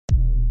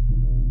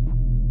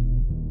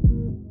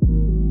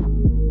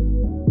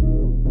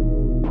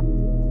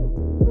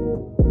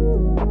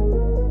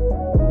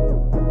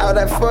All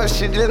that fuck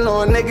shit, just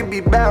know a nigga be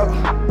bout.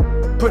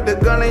 Put the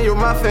gun in your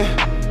muffin.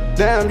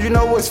 Damn, you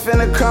know what's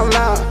finna come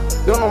out.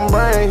 Got no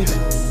brains.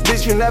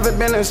 Bitch, you never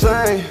been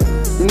insane.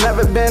 You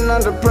never been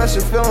under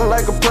pressure, feeling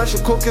like a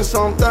pressure cooking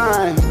something.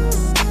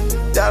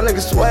 Y'all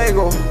niggas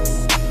swaggle.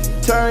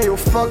 Turn your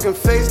fucking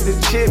face to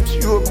chips,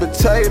 you a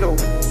potato.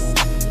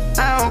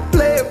 I don't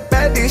play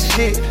about this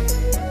shit.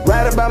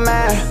 Right about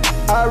mine.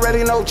 I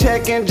already know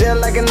checking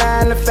jet like a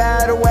 9 to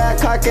 5. The way I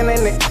clockin'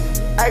 in it.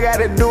 I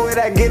gotta do it,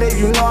 I get it,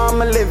 you know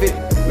I'ma live it.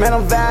 Man,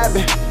 I'm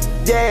vibing,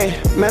 yeah,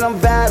 man, I'm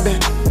vibing,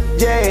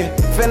 yeah.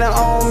 Finna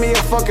own me a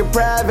fucking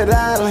private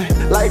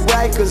island. Like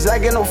Rikers, I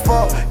get no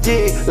fuck,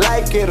 yeah,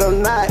 like it or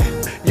not.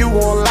 You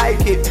won't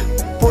like it,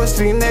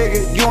 pussy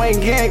nigga. You ain't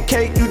getting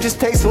cake, you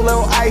just taste a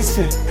little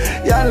icing.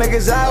 Y'all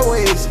niggas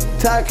always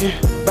talking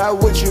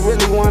about what you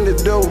really wanna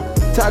do.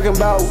 Talking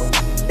about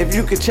if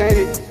you could change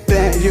it,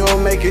 then you'll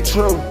make it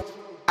true.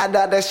 I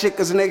doubt that shit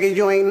cause nigga,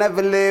 you ain't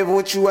never lived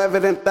what you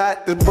ever done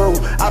thought to brew.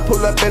 I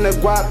pull up in the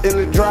guap, in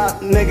the drop,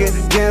 nigga,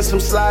 getting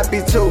some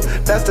sloppy too.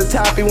 That's the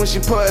toppy when she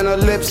putting her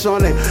lips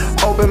on it.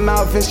 Open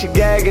mouth and she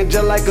gagging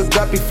just like a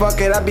guppy,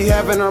 fuck it. I be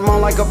having her on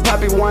like a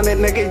puppy, want it,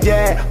 nigga,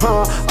 yeah,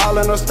 all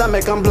in her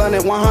stomach, I'm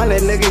blunted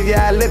 100, nigga,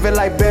 yeah. I live it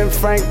like Ben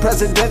Frank,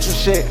 presidential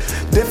shit.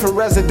 Different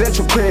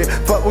residential crib,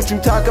 fuck what you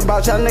talk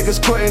about. Y'all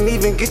niggas couldn't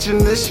even get your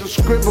initial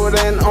scribbled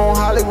in on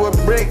Hollywood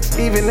bricks.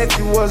 Even if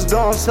you was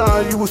doing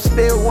something, you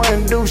still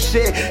wouldn't do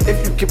shit.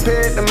 If you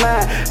compare it to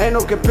mine, ain't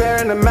no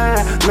comparing to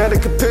mine. Man, the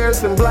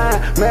comparison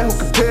blind. Man, who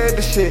compared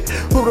the shit?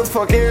 Who the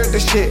fuck aired the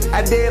shit?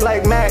 I did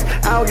like Mac,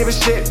 I don't give a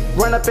shit.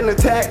 Run up in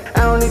attack,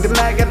 I don't need the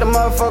Mac. Got the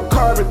motherfucker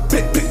carbon,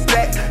 pick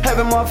black.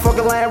 Having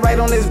motherfucker laying right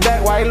on his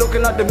back. Why he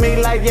looking up to me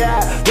like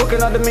yeah?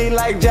 Looking up to me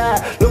like Jai.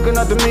 Looking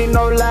up to me,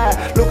 no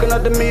lie. Looking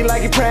up to me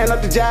like he praying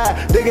up to Jai.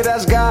 Nigga,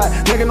 that's God.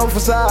 Nigga, no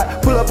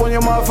facade. Pull up on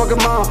your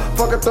motherfucking mom.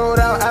 Fucker, throw it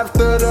out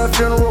after the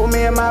funeral.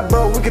 Me and my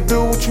bro, we can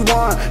do what you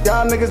want.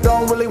 Y'all niggas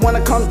don't really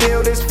wanna come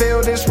deal this,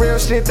 feel this real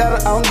shit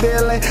that I'm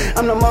dealing.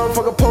 I'm the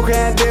motherfucker poker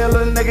hand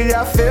dealer, nigga,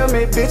 y'all feel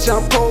me? Bitch,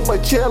 I'm cold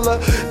but chiller.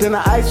 Then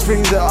the ice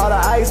freezer or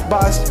the ice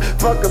box.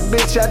 Fuck a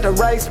bitch at the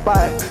right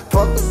spot.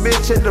 Fuck a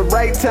bitch at the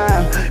right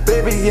time.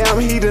 Baby, yeah, I'm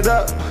heated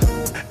up.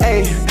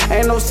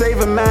 Ain't no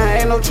saving mine,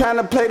 ain't no trying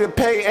to play the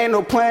pay, ain't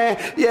no plan,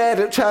 yeah,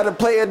 to try to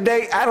play a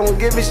date. I don't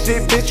give a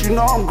shit, bitch, you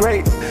know I'm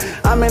great.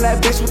 I'm in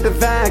that bitch with the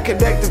vine,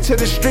 connected to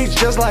the streets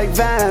just like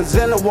vines.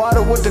 In the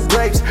water with the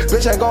grapes,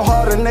 bitch, I go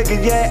harder,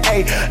 nigga, yeah,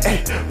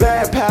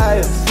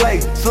 vampire,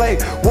 slay,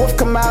 wolf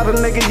come out a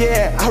nigga,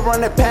 yeah. I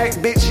run that pack,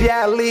 bitch,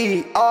 yeah, I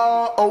lead,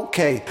 oh,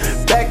 okay.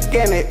 Back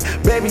in it,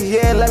 baby,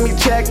 yeah, let me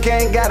check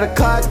in. Got a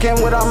clock in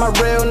with all my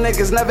real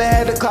niggas, never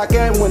had a clock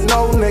in with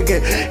no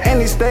nigga.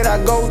 Any state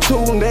I go to,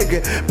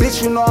 nigga,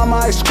 bitch, you know I'm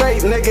always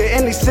straight, nigga.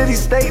 Any city,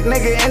 state,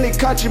 nigga, any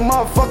country,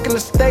 motherfucking the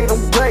state,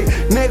 I'm great,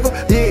 nigga,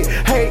 yeah,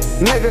 hey,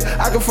 nigga,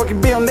 I can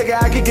fucking be on,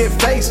 nigga, I can get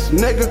face,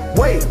 nigga,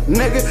 wait,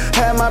 nigga,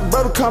 had my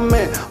brother come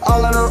in,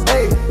 all in her,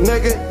 hey,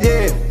 nigga,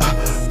 yeah,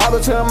 all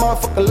between the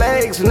motherfucking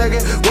legs, nigga,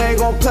 we ain't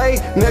gon' play,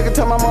 nigga,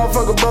 tell my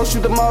motherfucker bro,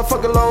 shoot the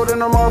motherfucker load in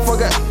the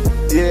motherfucker,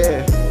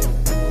 yeah.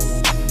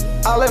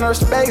 All in her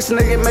space,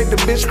 nigga, make the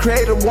bitch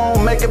creative.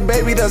 Won't make a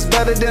baby that's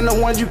better than the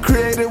one you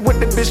created with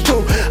the bitch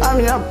too.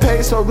 I'm young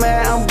Paso,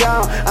 man, I'm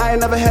gone. I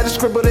ain't never had to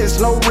scribble this,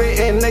 no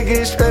written,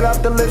 nigga. It's straight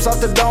off the lips, off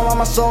the dome on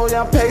my soul,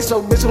 young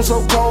Paso. Bitch, I'm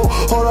so cold,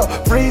 hold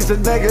up, freeze a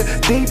nigga.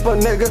 Deeper,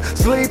 nigga,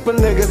 sleeper,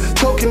 nigga.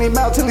 Choking him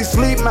out till he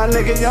sleep, my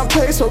nigga. Young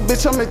Paso,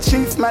 bitch, I'm a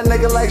chief, my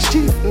nigga, like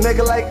Chief,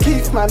 nigga, like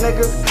Keith, my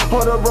nigga.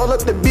 Hold up, roll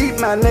up the beat,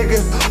 my nigga.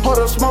 Hold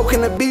up,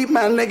 smoking the beat,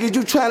 my nigga.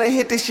 You tryna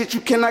hit this shit,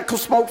 you cannot come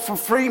smoke for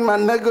free, my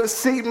nigga.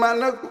 See, my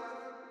nigga.